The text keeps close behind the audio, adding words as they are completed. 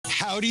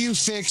How do you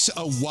fix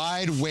a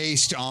wide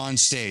waist on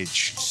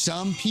stage?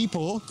 Some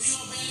people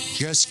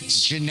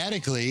just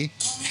genetically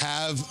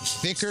have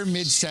thicker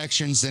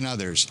midsections than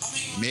others.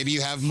 Maybe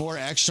you have more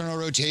external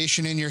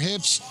rotation in your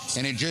hips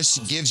and it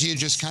just gives you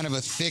just kind of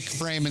a thick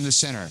frame in the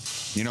center.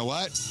 You know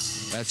what?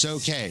 That's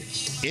okay.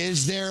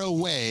 Is there a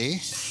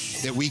way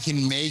that we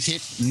can make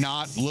it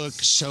not look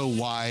so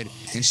wide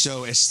and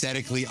so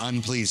aesthetically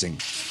unpleasing?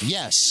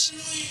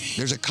 Yes,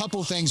 there's a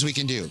couple things we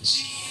can do.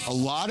 A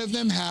lot of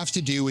them have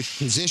to do with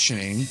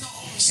positioning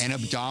and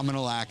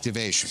abdominal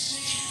activation.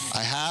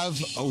 I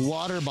have a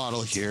water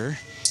bottle here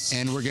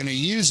and we're gonna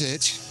use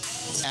it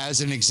as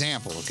an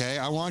example, okay?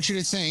 I want you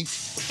to think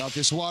about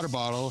this water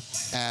bottle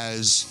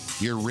as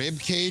your rib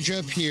cage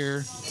up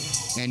here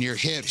and your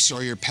hips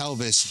or your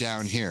pelvis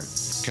down here,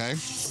 okay?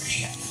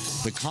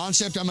 The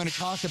concept I'm going to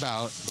talk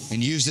about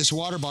and use this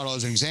water bottle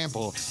as an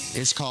example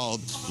is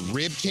called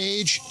rib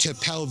cage to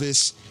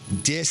pelvis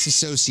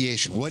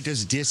disassociation. What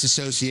does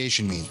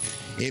disassociation mean?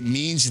 It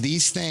means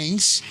these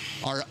things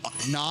are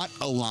not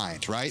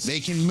aligned, right? They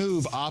can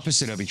move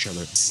opposite of each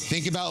other.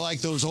 Think about like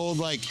those old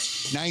like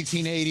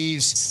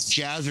 1980s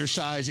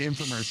jazzercise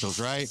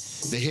infomercials, right?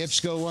 The hips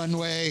go one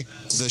way,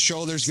 the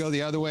shoulders go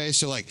the other way.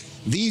 So like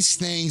these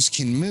things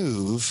can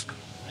move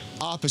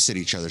opposite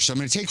each other. So I'm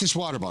going to take this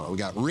water bottle. We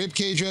got rib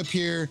cage up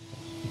here,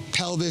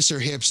 pelvis or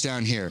hips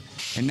down here.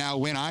 And now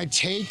when I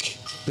take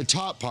the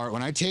top part,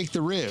 when I take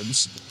the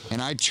ribs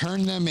and I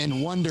turn them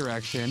in one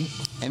direction,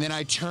 and then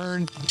I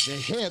turn the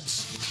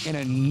hips in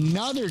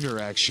another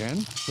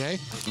direction, okay?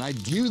 And I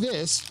do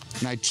this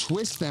and I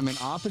twist them in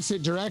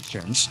opposite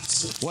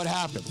directions, what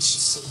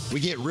happens? We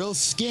get real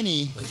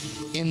skinny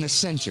in the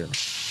center.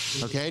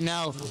 Okay,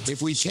 now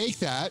if we take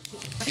that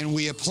and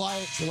we apply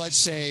it to, let's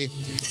say,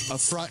 a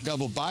front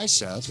double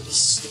bicep,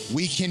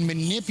 we can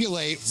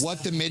manipulate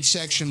what the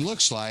midsection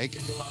looks like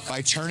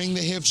by turning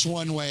the hips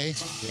one way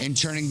and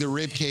turning the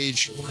rib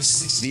cage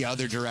the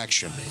other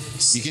direction.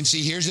 You can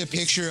see here's a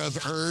picture of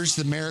Urs,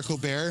 the miracle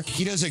bear.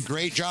 He does a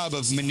great job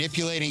of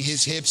manipulating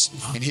his hips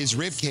and his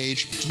rib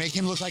cage to make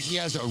him look like he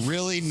has a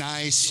really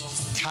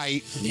nice,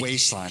 tight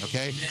waistline,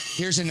 okay?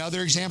 Here's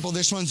another example.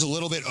 This one's a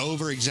little bit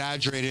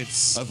over-exaggerated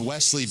of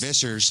Wesley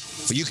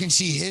Visser's, but you can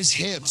see his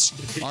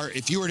hips are,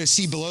 if you were to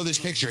see below this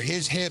picture,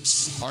 his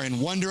hips are in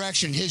one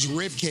direction, his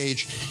rib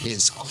cage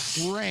is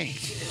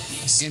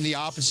cranked in the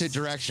opposite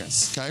direction,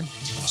 okay?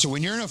 So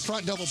when you're in a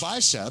front double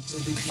bicep,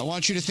 I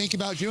want you to think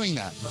about doing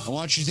that. I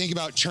want you to think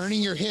about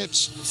turning your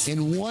hips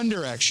in one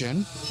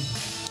direction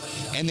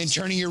and then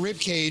turning your rib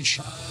cage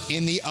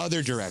in the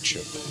other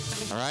direction.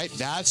 All right,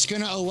 that's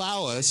gonna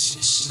allow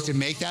us to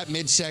make that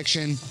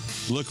midsection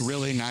look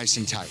really nice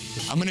and tight.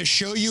 I'm gonna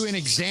show you an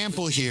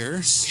example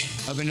here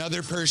of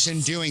another person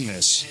doing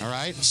this, all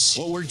right?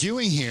 What we're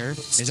doing here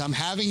is I'm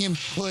having him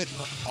put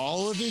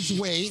all of his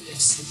weight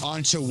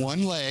onto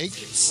one leg,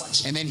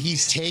 and then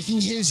he's taking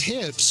his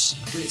hips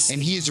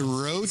and he is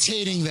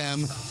rotating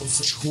them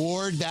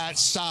toward that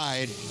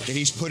side that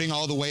he's putting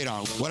all the weight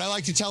on. What I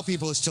like to tell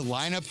people is to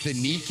line up the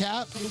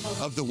kneecap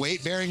of the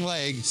weight-bearing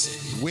leg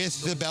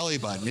with the belly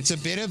button. It's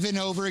a bit of an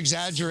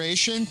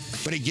over-exaggeration,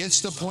 but it gets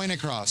the point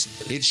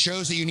across. It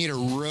shows that you need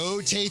to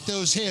rotate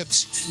those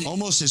hips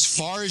almost as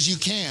far as you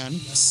can,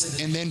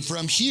 and then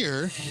from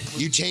here,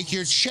 you take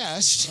your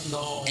chest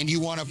and you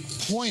want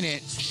to point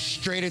it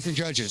straight at the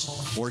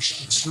judges or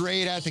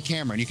straight at the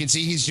camera. And you can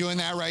see he's doing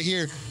that right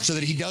here so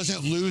that he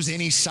doesn't lose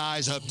any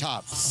size up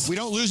top. We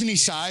don't lose any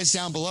size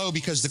down below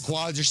because the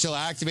quads are still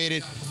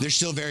activated. They're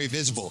still very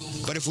visible.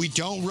 But if we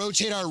don't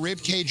rotate our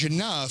rib cage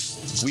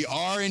enough, we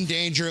are in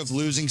danger of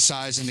losing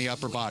size in the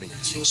upper body.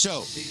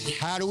 So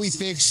how do we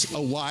fix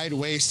a wide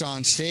waist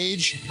on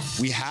stage?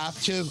 We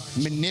have to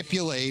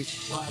manipulate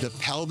the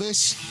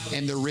pelvis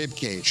and the rib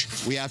cage.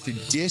 We have to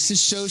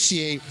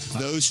disassociate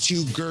those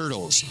two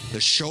girdles,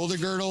 the shoulder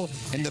girdle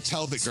and the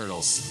pelvic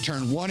girdle.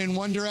 Turn one in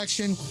one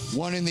direction,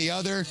 one in the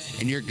other,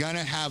 and you're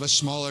gonna have a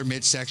smaller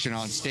midsection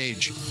on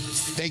stage.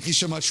 Thank you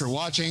so much for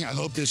watching. I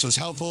hope this was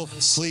helpful.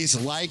 Please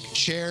like,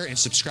 share, and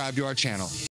subscribe to our channel.